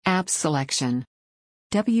Apps selection.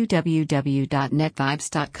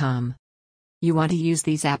 www.netvibes.com. You want to use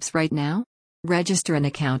these apps right now? Register an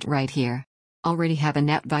account right here. Already have a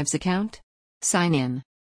NetVibes account? Sign in.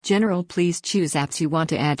 General, please choose apps you want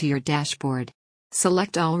to add to your dashboard.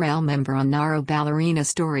 Select All Rel member on Naro Ballerina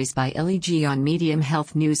Stories by Ellie G on Medium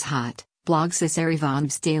Health News Hot, Blogs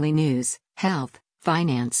Sarivon's Daily News, Health,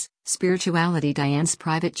 Finance, Spirituality Diane's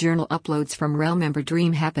Private Journal uploads from Rel member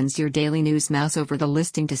Dream Happens Your Daily News. Mouse over the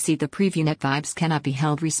listing to see the preview. NetVibes cannot be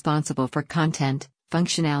held responsible for content,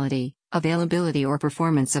 functionality, availability or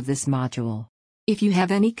performance of this module. If you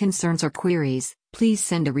have any concerns or queries, please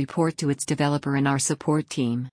send a report to its developer and our support team.